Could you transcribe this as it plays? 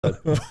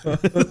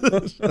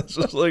It's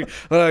just like,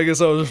 I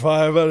guess I was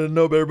 5. I didn't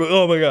know better, but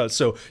oh my god.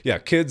 So yeah,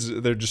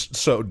 kids, they're just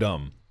so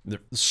dumb. They're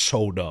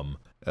so dumb.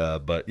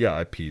 But yeah,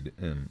 I peed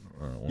in.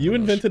 You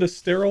invented a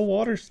sterile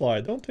water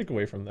slide. Don't take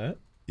away from that.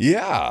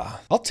 Yeah,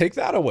 I'll take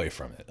that away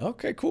from it.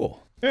 Okay,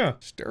 cool. Yeah.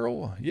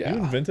 Sterile. Yeah. You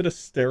invented a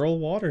sterile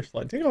water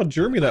slide. Think how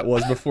germy that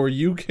was before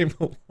you came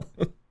along.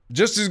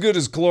 Just as good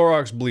as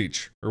Clorox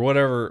bleach or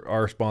whatever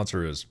our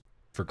sponsor is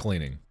for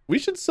cleaning. We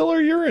should sell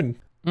our urine.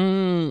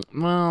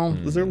 Well,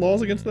 Is there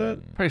laws against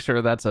that? pretty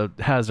sure that's a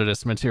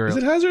hazardous material.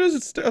 Is it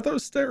hazardous? I thought it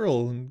was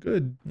sterile and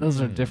good.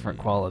 Those are different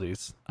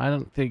qualities. I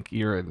don't think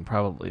urine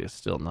probably is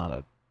still not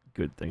a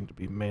good thing to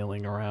be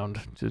mailing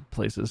around to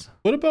places.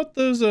 What about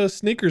those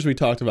sneakers we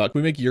talked about? Can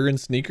we make urine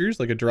sneakers?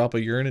 Like a drop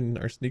of urine in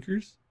our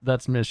sneakers?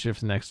 That's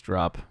Mischief's next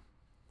drop.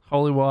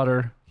 Holy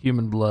water,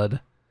 human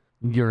blood,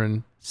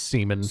 urine,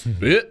 semen.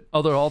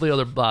 All the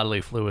other bodily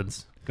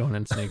fluids going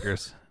in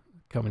sneakers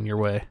coming your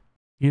way.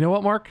 You know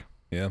what, Mark?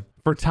 Yeah.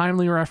 For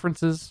timely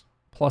references,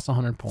 plus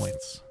 100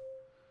 points.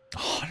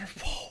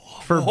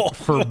 100.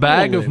 For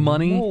bag of Holy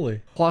money,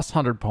 moly. plus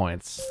 100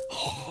 points.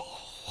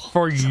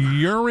 For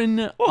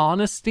urine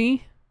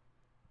honesty,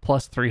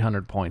 plus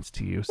 300 points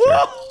to you, sir.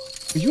 Are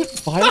you at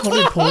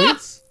 500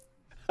 points?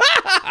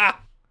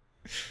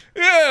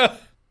 Yeah.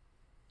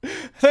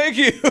 Thank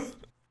you.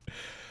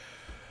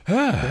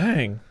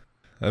 Dang.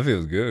 That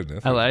feels good.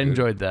 That feels I good.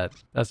 enjoyed that.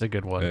 That's a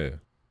good one. Hey,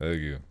 thank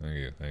you.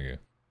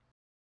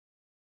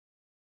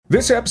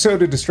 This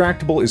episode of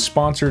Distractable is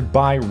sponsored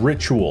by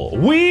Ritual.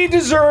 We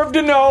deserve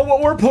to know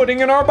what we're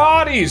putting in our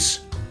bodies.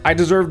 I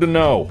deserve to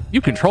know.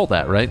 You control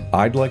that, right?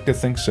 I'd like to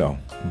think so,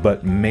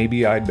 but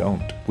maybe I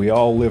don't. We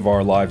all live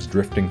our lives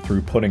drifting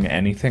through putting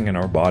anything in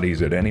our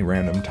bodies at any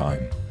random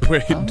time.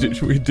 Wait,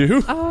 we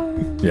do?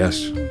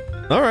 Yes.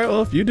 All right,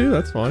 well, if you do,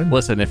 that's fine.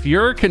 Listen, if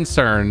you're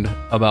concerned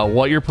about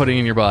what you're putting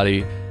in your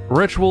body,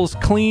 Ritual's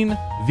clean,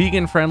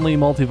 vegan-friendly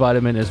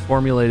multivitamin is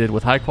formulated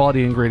with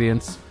high-quality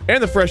ingredients.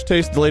 And the fresh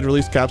taste, delayed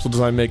release capsule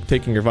design make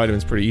taking your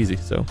vitamins pretty easy,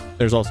 so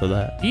there's also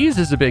that. Ease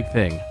is a big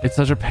thing. It's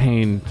such a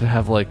pain to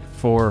have like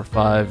 4,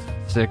 5,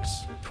 6,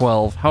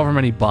 12, however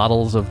many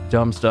bottles of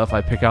dumb stuff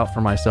I pick out for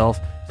myself.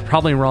 It's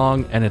probably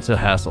wrong, and it's a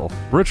hassle.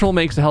 Ritual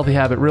makes a healthy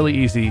habit really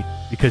easy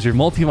because your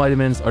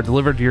multivitamins are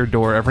delivered to your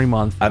door every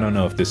month. I don't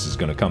know if this is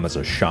going to come as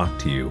a shock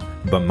to you,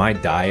 but my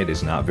diet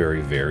is not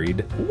very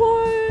varied.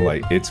 What?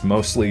 Like, it's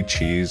mostly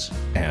cheese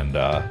and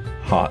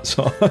hot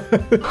sauce.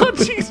 Oh,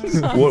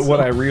 Jesus. What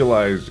I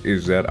realize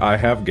is that I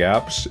have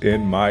gaps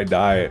in my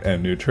diet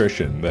and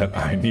nutrition that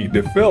I need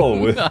to fill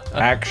with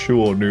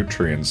actual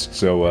nutrients.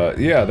 So,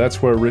 yeah,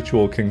 that's where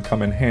Ritual can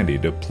come in handy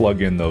to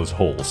plug in those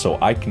holes so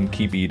I can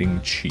keep eating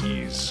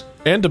cheese.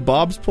 And to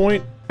Bob's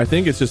point, I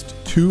think it's just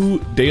 2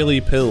 daily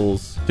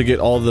pills to get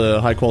all the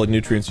high-quality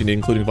nutrients you need,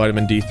 including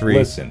vitamin D3.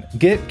 Listen,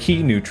 get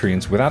key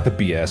nutrients without the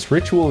BS.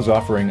 Ritual is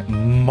offering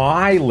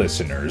my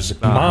listeners,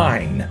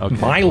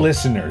 my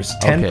listeners,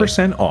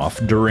 10% off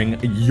during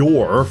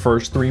your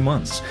first 3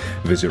 months.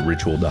 Visit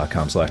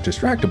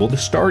ritual.com/distractable to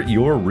start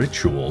your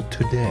ritual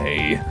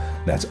today.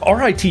 That's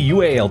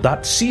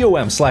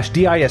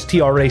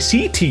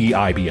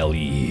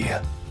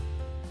ritual.com/distractable.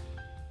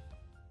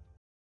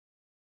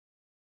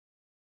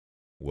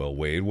 Well,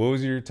 Wade, what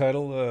was your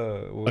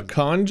title? A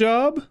con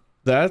job?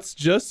 That's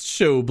just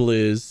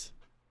showbiz.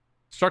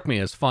 Struck me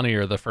as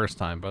funnier the first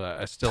time, but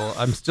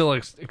I'm still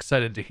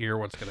excited to hear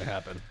what's going to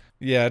happen.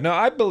 Yeah, no,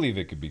 I believe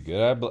it could be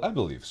good. I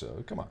believe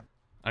so. Come on.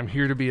 I'm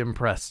here to be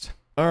impressed.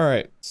 All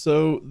right,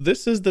 so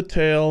this is the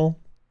tale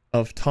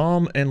of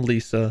Tom and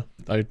Lisa.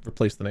 I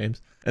replaced the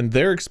names. And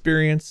their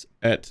experience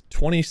at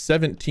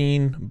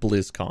 2017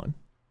 BlizzCon.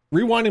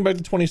 Rewinding back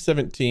to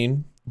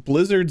 2017,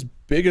 Blizzard's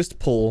biggest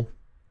pull,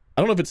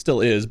 I don't know if it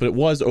still is, but it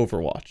was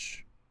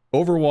Overwatch.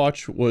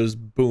 Overwatch was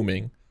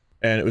booming,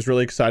 and it was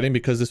really exciting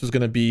because this was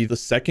going to be the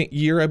second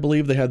year, I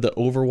believe, they had the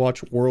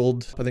Overwatch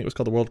World, I think it was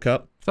called the World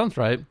Cup. Sounds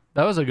right.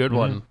 That was a good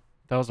one.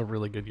 That was a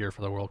really good year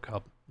for the World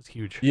Cup. It's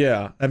huge.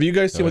 Yeah. Have you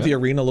guys seen what yeah? the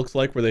arena looks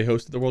like where they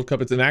hosted the World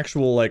Cup? It's an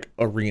actual like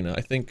arena.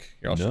 I think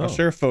I'll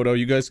share a photo.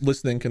 You guys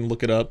listening can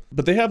look it up.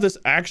 But they have this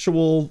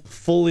actual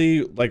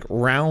fully like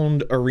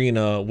round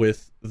arena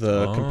with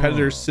the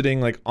competitors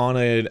sitting like on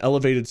an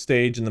elevated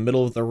stage in the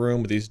middle of the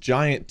room with these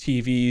giant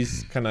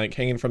TVs kind of like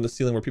hanging from the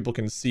ceiling where people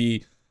can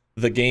see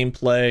the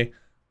gameplay.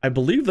 I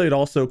believe they'd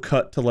also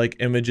cut to like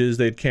images.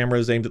 They had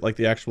cameras aimed at like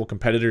the actual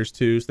competitors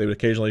too. So they would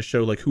occasionally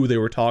show like who they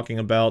were talking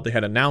about. They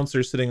had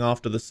announcers sitting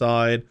off to the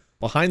side.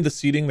 Behind the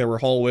seating, there were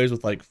hallways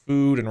with like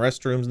food and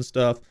restrooms and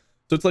stuff.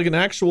 So it's like an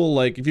actual,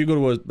 like if you go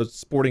to a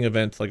sporting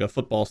event, like a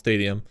football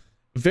stadium,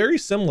 very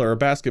similar, a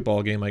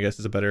basketball game, I guess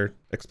is a better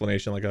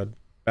explanation, like a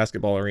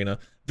basketball arena.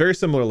 Very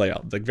similar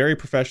layout, like very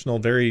professional,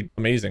 very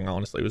amazing,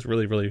 honestly. It was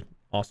really, really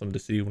awesome to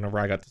see whenever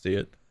I got to see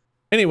it.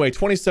 Anyway,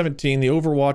 2017, the Overwatch